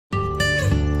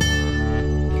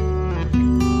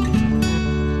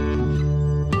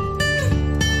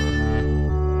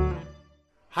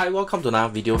Hi, welcome to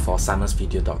another video for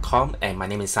simonsvideo.com, and my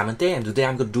name is Simon Tay, and today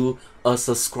I'm going to do a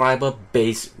subscriber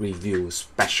base review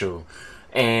special.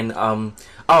 And out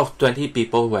of 20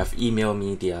 people who have emailed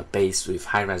me their base with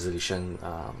high resolution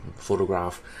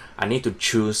photograph, I need to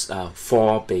choose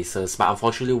 4 bases, but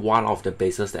unfortunately one of the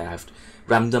bases that I've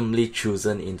randomly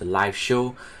chosen in the live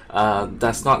show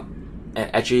does not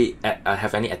actually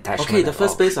have any attachment. Okay, the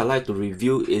first base I'd like to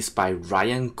review is by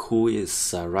Ryan Koo.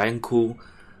 Ryan Koo.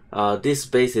 This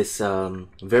base is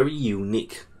very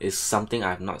unique. It's something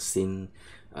I've not seen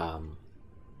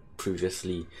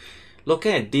previously.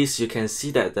 Looking at this, you can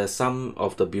see that there's some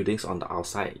of the buildings on the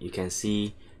outside. You can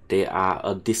see they are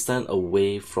a distance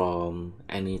away from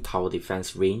any tower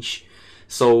defense range.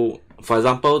 So, for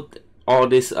example, all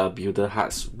these builder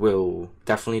huts will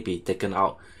definitely be taken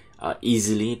out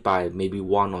easily by maybe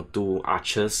 1 or 2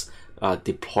 archers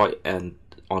deployed and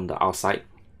on the outside.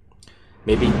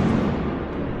 Maybe.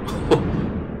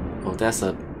 Oh, that's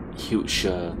a huge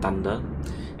thunder.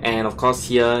 And of course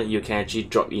here you can actually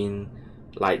drop in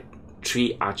like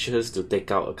 3 archers to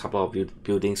take out a couple of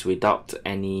buildings without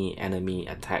any enemy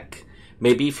attack.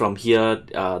 Maybe from here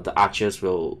the archers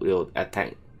will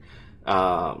attack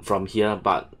from here,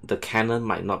 but the cannon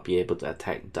might not be able to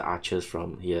attack the archers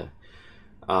from here.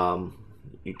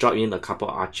 You drop in a couple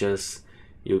of archers,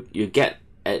 you get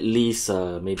at least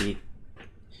maybe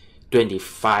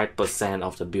 25%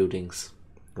 of the buildings,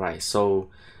 right? So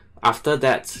after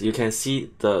that you can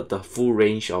see the full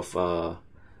range of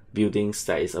buildings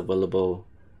that is available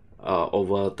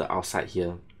over the outside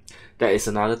here. That is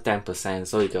another 10%,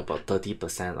 so you get about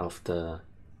 30% of the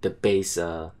base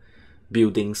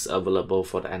buildings available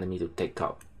for the enemy to take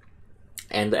out.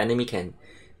 And the enemy can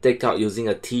take out using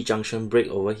a T-junction break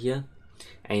over here,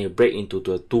 and you break into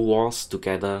the 2 walls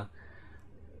together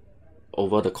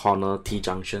over the corner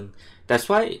T-junction. That's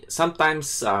why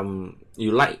sometimes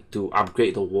you like to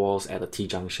upgrade the walls at the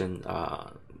T-junction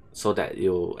so that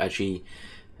you actually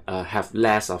have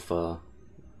less of a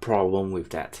problem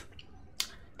with that.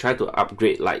 Try to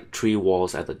upgrade like 3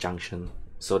 walls at the junction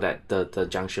so that the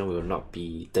junction will not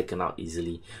be taken out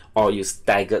easily, or you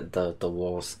staggered the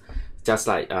walls, just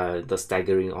like the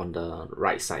staggering on the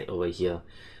right side over here.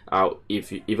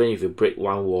 Even if you break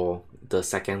 1 wall, the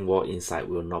second wall inside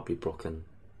will not be broken.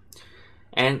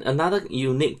 And another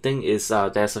unique thing is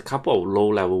there's a couple of low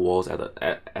level walls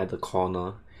at the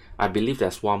corner. I believe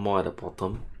there's 1 more at the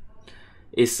bottom.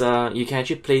 It's you can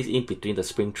actually place in between the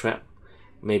spring trap,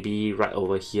 maybe right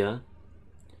over here,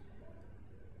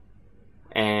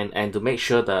 and to make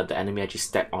sure that the enemy actually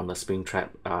step on the spring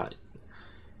trap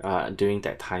during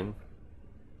that time.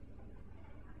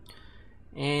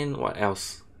 And what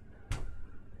else?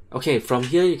 Okay, from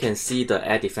here you can see the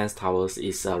air defense towers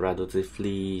is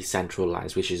relatively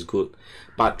centralized, which is good,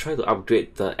 but try to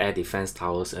upgrade the air defense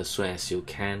towers as soon as you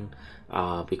can,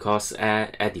 because air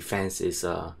defense is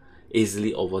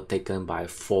easily overtaken by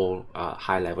 4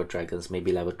 high level dragons,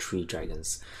 maybe level 3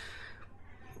 dragons.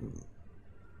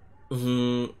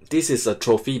 This is a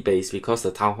trophy base because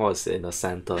the town hall is in the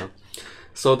center,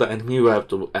 so the enemy will have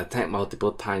to attack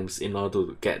multiple times in order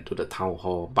to get to the town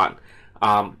hall, but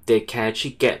they can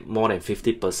actually get more than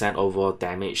 50% overall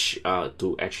damage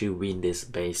to actually win this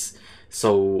base.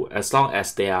 So as long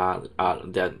as they are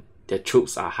their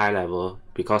troops are high level,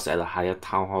 because at the higher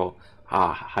town hall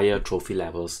higher trophy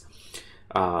levels,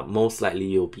 most likely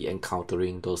you'll be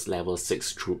encountering those level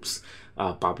 6 troops,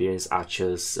 barbarians,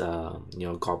 archers,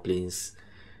 goblins,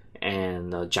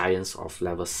 and giants of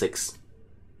level 6,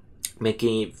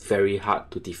 making it very hard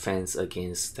to defend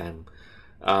against them.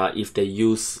 If they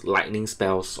use lightning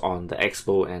spells on the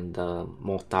expo and the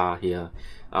mortar here,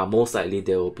 most likely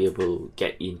they will be able to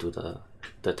get into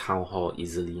the town hall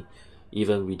easily,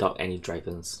 even without any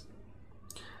dragons.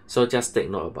 So just take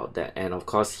note about that. And of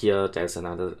course here there's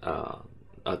another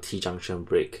a T-junction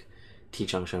break,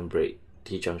 T-junction break,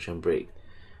 T-junction break,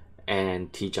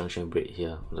 and T-junction break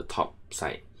here on the top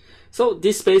side. So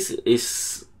this space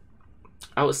is,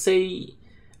 I would say,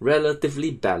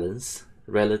 relatively balanced,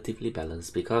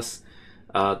 because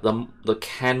the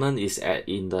cannon is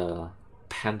in the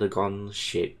pentagon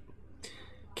shape.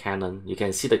 Cannon, you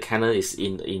can see the cannon is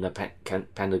in a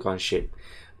pentagon shape,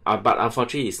 but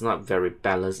unfortunately it's not very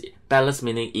balanced. Balanced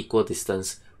meaning equal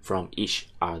distance from each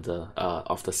other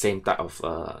of the same type of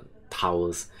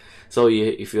towers. So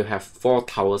if you have 4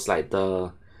 towers like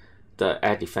the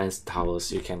air defense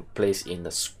towers, you can place in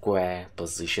the square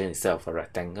position instead of a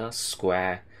rectangle.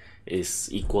 Square is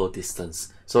equal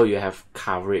distance, so you have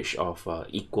coverage of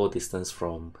equal distance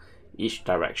from each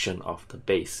direction of the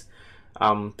base.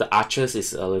 The archers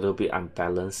is a little bit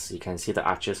unbalanced. You can see the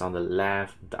archers on the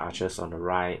left, the archers on the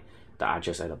right, the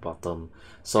arches at the bottom.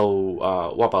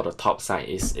 So what about the top side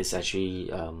is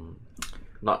actually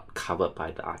not covered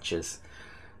by the arches.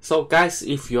 So guys,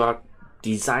 if you are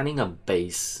designing a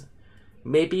base,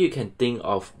 maybe you can think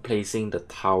of placing the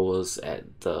towers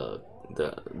at the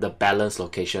balanced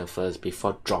location first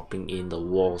before dropping in the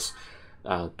walls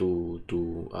to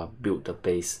build the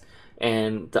base.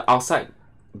 And the outside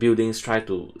buildings try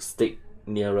to stick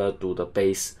nearer to the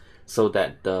base so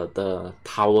that the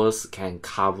towers can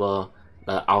cover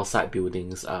the outside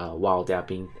buildings while they are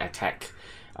being attacked,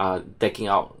 taking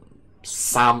out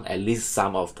at least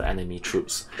some of the enemy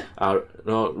troops,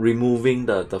 removing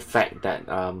the fact that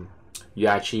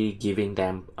you're actually giving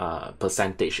them a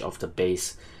percentage of the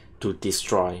base to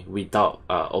destroy without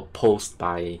opposed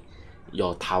by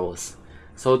your towers.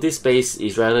 So this base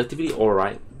is relatively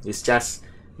alright. It's just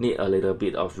need a little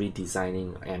bit of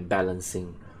redesigning and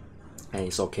balancing, and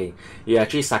it's okay. You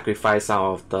actually sacrifice some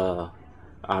of the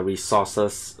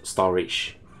resources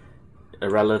storage,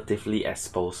 relatively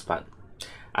exposed, but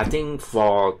I think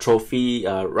for trophy,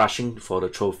 rushing for the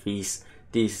trophies,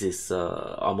 this is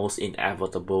almost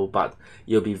inevitable, but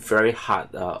you'll be very hard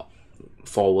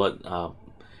forward.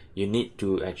 You need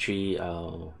to actually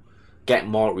get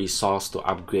more resource to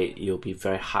upgrade. It'll be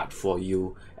very hard for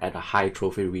you at a high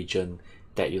trophy region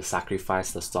that you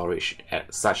sacrifice the storage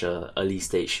at such a early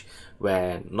stage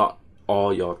where not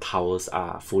all your towers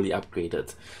are fully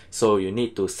upgraded. So you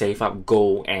need to save up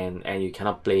gold, and you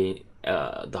cannot play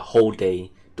the whole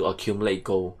day to accumulate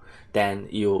gold. Then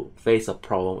you face a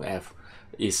problem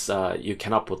you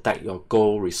cannot protect your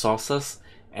gold resources,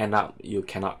 and you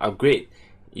cannot upgrade.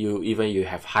 You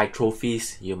have high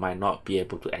trophies, you might not be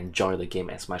able to enjoy the game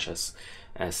as much as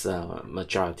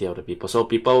majority of the people. So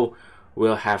people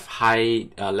will have high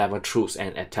level troops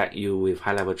and attack you with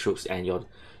high level troops, and your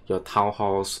town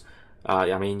halls,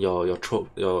 I mean your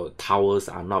towers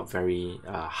are not very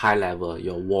high level,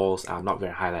 your walls are not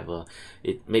very high level.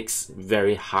 It makes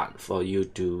very hard for you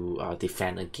to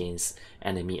defend against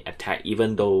enemy attack,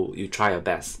 even though you try your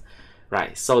best,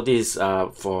 right? So this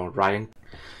for Ryan.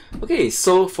 Okay,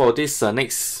 so for this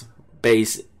next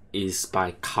base is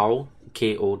by Kow,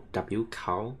 K-O-W,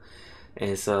 Kow.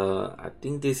 It's I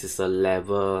think this is a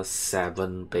level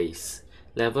 7 base,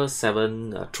 level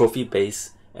 7 trophy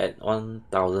base at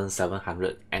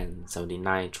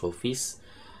 1779 trophies.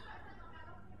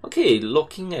 Okay,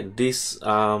 looking at this,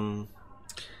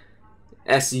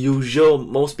 as usual,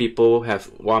 most people have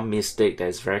one mistake that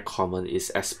is very common,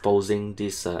 is exposing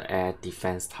these air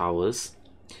defense towers.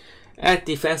 Air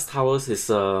defense towers is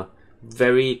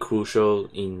very crucial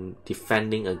in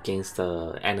defending against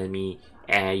the enemy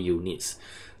air units.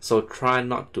 So try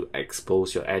not to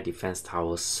expose your air defense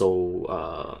towers,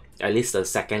 so at least the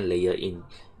second layer in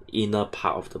inner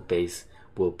part of the base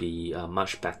will be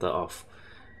much better off.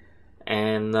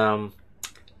 And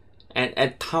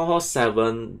at Town Hall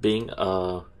 7 being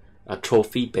a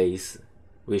trophy base,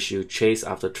 which you chase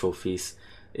after trophies,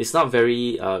 it's not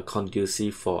very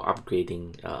conducive for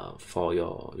upgrading for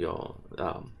your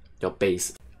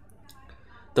base.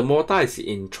 The mortar is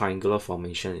in triangular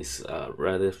formation, is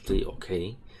relatively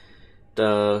okay.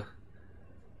 The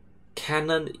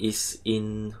cannon is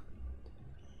in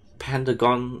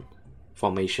pentagon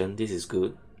formation. This is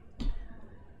good.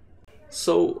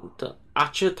 So the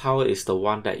archer tower is the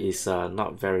one that is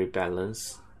not very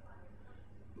balanced.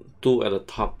 2 at the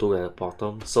top, 2 at the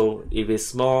bottom. So if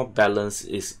it's more balanced,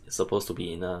 it's supposed to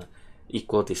be in a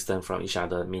equal distance from each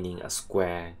other, meaning a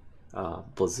square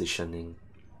positioning.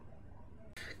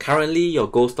 Currently your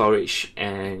gold storage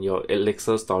and your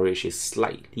elixir storage is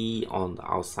slightly on the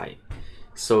outside,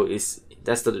 so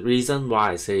that's the reason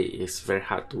why I say it's very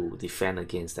hard to defend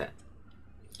against that.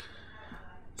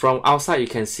 From outside you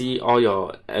can see all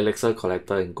your elixir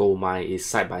collector and gold mine is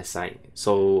side by side,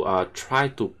 so try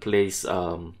to place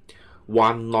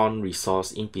one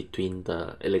non-resource in between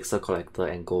the elixir collector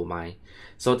and gold mine,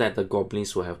 so that the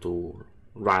goblins will have to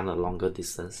run a longer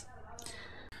distance.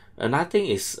 Another thing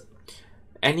is,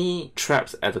 any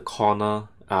traps at the corner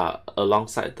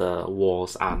alongside the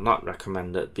walls are not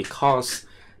recommended, because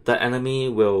the enemy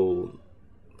will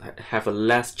have a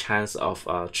less chance of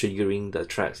triggering the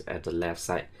traps at the left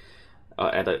side,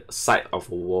 at the side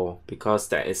of a wall, because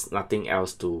there is nothing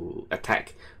else to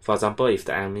attack. For example, if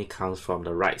the enemy comes from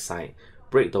the right side,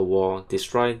 break the wall,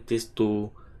 destroy these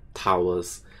 2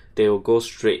 towers, they will go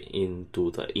straight into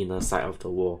the inner side of the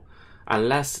wall,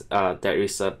 unless there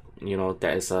is a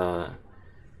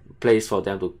place for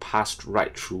them to pass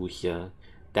right through here.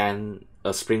 Then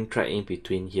a spring trap in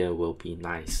between here will be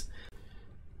nice.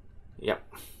 Yep.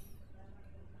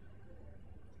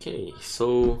 Okay,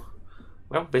 so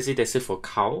well, basically that's it for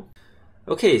Kow.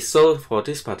 Okay, so for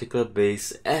this particular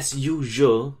base, as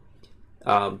usual,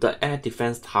 the air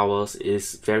defense towers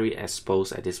is very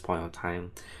exposed at this point of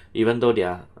time, even though they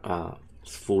are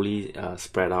fully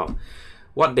spread out.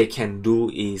 What they can do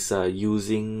is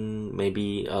using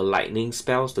maybe lightning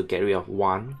spells to get rid of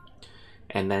one,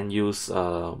 and then use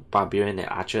barbarian and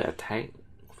archer attack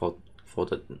for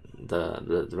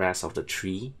the rest of the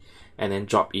tree, and then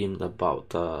drop in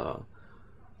about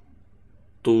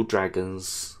 4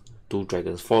 dragons,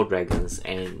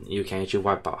 and you can actually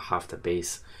wipe out half the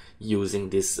base using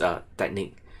this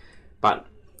technique. But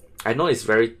I know it's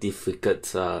very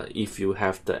difficult if you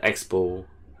have the expo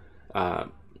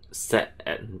set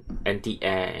at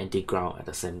anti-air, anti-ground at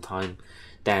the same time.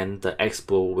 Then the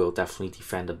expo will definitely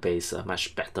defend the base a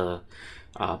much better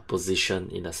position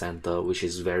in the center, which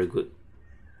is very good.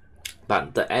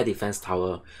 But the air defense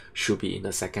tower should be in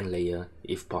the second layer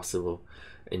if possible.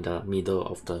 In the middle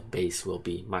of the base will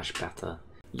be much better.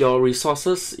 Your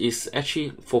resources is actually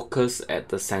focused at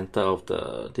the center of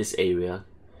this area.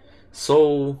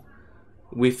 So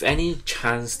with any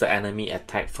chance the enemy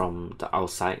attack from the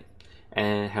outside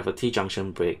and have a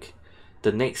T-junction break,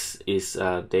 the next is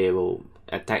they will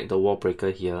attack the wall breaker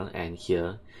here and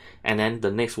here, and then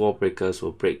the next wall breakers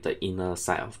will break the inner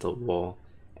side of the wall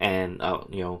and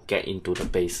get into the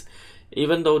base.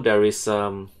 Even though there is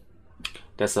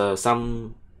there's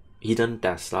some hidden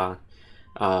Tesla,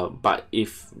 but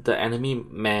if the enemy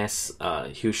mass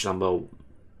huge number of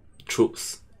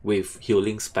troops with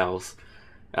healing spells,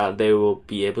 they will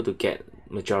be able to get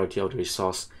majority of the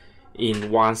resource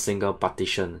in one single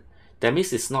partition. That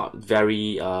means it's not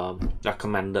very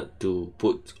recommended to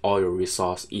put all your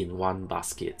resource in one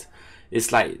basket.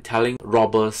 It's like telling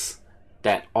robbers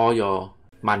that all your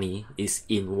money is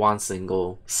in one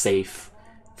single safe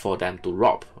for them to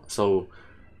rob. So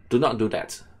do not do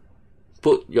that.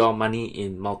 Put your money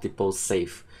in multiple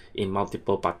safe, in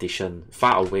multiple partition,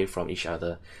 far away from each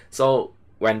other. So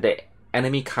when the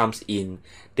enemy comes in,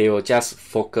 they will just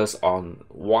focus on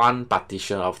one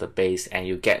partition of the base, and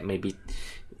you get maybe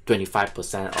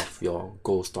 25% of your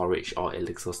gold storage or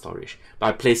elixir storage.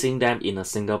 By placing them in a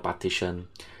single partition,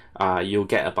 you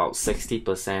get about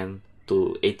 60%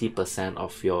 to 80%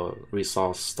 of your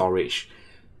resource storage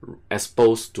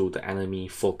exposed to the enemy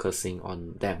focusing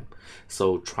on them.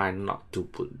 So try not to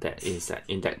put that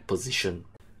in that position.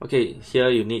 Okay, here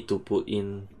you need to put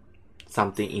in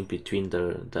something in between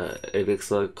the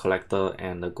elixir collector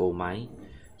and the gold mine.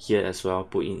 Here as well,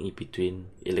 put in between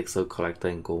elixir collector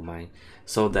and gold mine,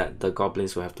 so that the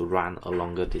goblins will have to run a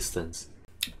longer distance.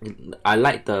 I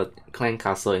like the clan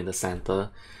castle in the center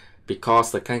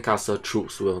because the clan castle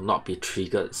troops will not be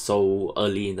triggered so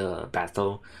early in the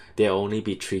battle. They'll only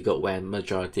be triggered when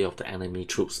majority of the enemy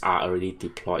troops are already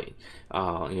deployed,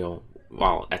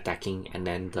 while attacking, and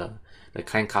then the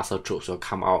clan castle troops will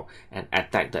come out and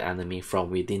attack the enemy from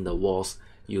within the walls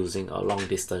using a long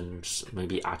distance,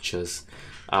 maybe archers.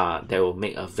 That will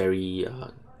make a very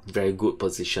good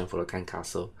position for the clan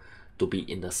castle to be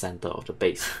in the center of the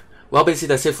base. Well, basically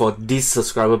that's it for this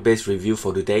subscriber base review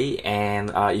for today. And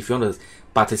if you want to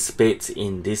participate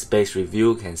in this base review,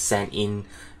 you can send in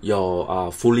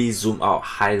your fully zoomed out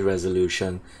high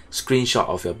resolution screenshot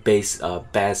of your base.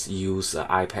 Best use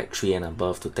iPad 3 and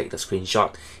above to take the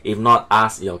screenshot. If not,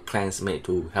 ask your clansmate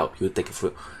to help you take a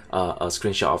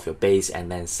screenshot of your base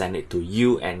and then send it to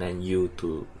you and then you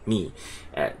to me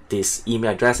at this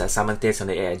email address at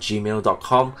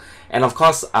simon78@gmail.com. And of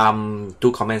course,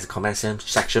 do comment in the comment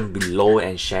section below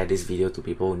and share this video to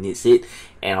people who needs it.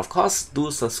 And of course, do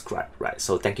subscribe, right?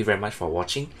 So thank you very much for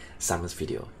watching Simon's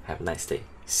video. Have a nice day.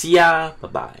 See ya. Bye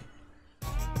bye.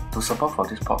 To support for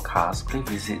this podcast, please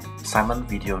visit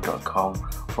simonvideo.com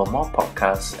for more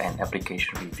podcasts and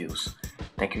application reviews.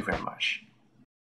 Thank you very much.